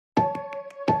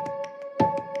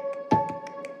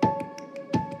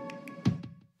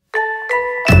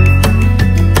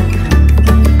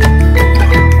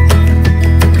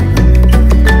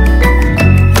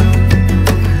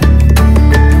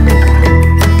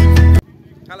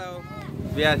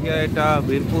We are here at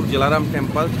Virpur Jalaram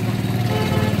Temple.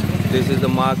 This is the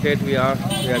market. We are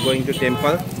going to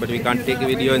temple, but we can't take a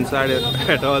video inside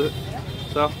at all.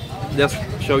 So just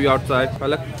show you outside.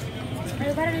 Palak.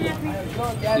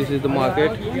 This is the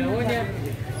market.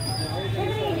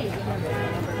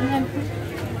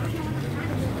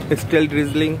 It's still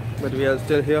drizzling, but we are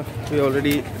still here. We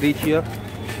already reached here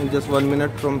in just 1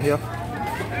 minute from here.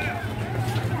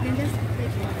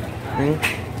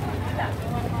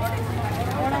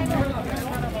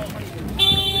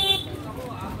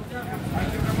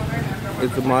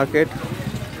 It's the market.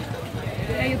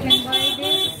 Yeah, you can buy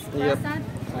this. Yep.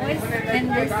 And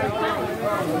this.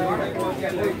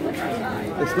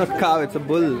 It's not cow, it's a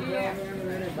bull.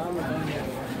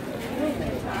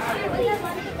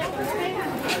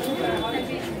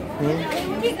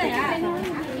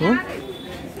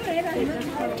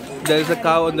 There is a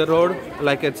cow on the road,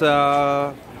 like it's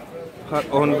her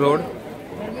own road.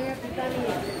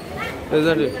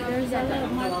 Isn't it?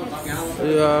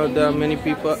 Yeah, there are many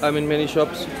people, many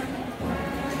shops.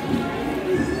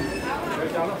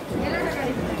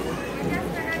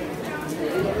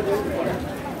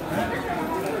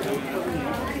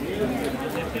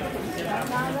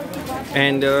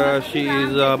 And she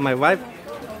is my wife,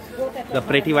 the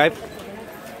pretty wife.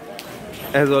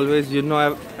 As always, you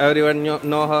know, everyone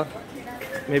know her.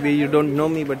 Maybe you don't know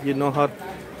me, but you know her.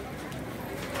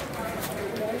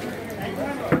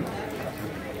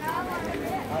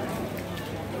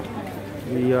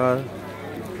 We are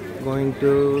going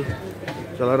to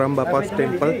Jalaram Bapa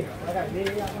Temple.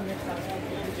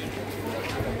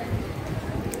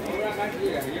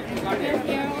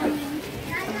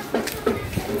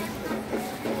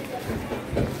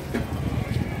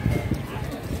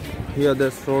 Here the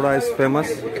soda is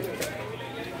famous.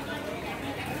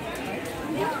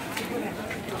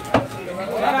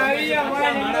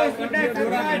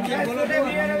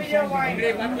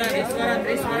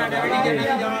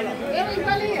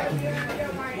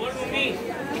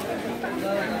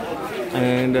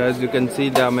 And as you can see,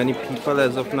 there are many people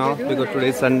as of now because today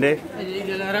is Sunday.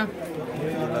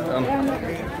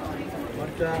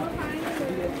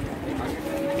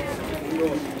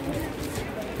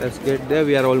 Let's get there.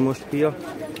 We are almost here.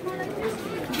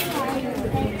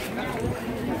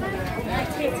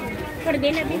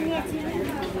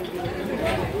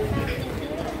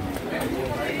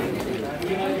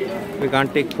 We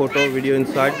can't take photo, video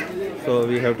inside, so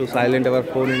we have to silent our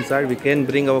phone inside. We can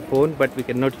bring our phone, but we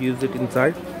cannot use it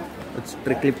inside. It's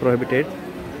strictly prohibited,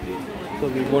 so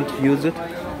we won't use it.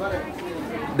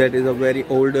 That is a very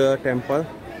old temple.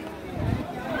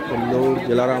 The Lord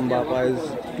Jalaram Bapa is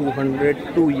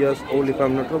 202 years old, if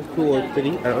I'm not wrong, 2 or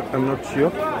 3, I'm not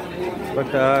sure, but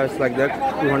it's like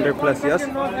that, 200 plus years.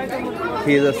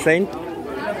 He is a saint.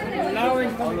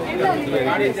 Here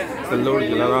it is, the Lord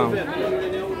Jalaram.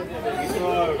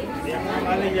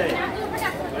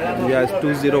 Yeah, it's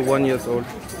 201 years old.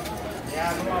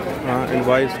 And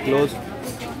why it's closed?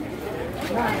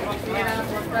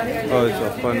 Oh, it's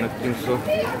open, I think so.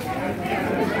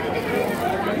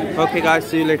 Okay guys,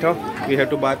 see you later. We have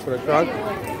to buy prasad.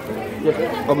 Just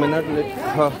a minute,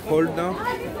 hold now.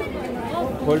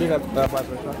 Hold it up, buy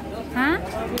prasad. Huh?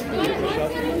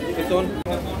 It's on.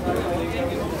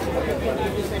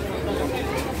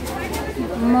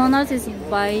 Monas is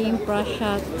buying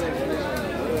prasad.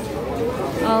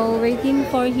 I'll waiting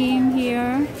for him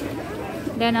here.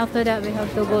 Then after that we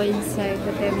have to go inside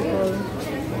the temple.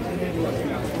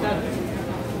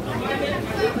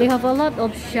 They have a lot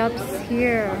of shops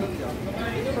here.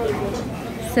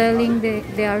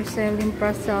 They are selling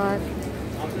prasad.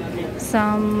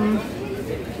 Some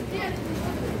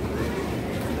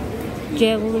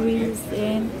jewelries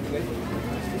and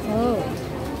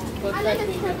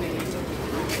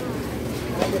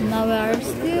now we are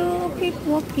still keep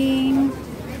walking.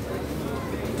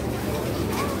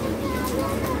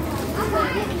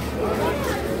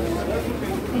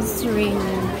 It's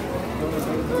raining.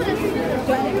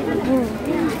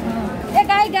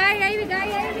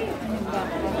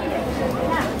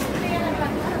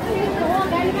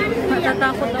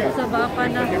 Natatakot ako sa baka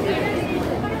na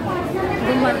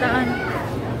dumadaan.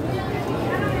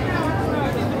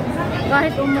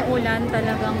 Kahit umuulan,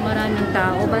 talagang maraming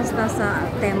tao basta sa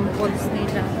temples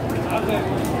nila.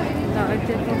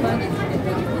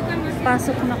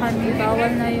 Pasok na kami,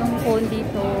 bawal na yung phone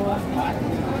dito.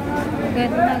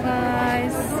 Ganda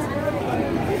guys.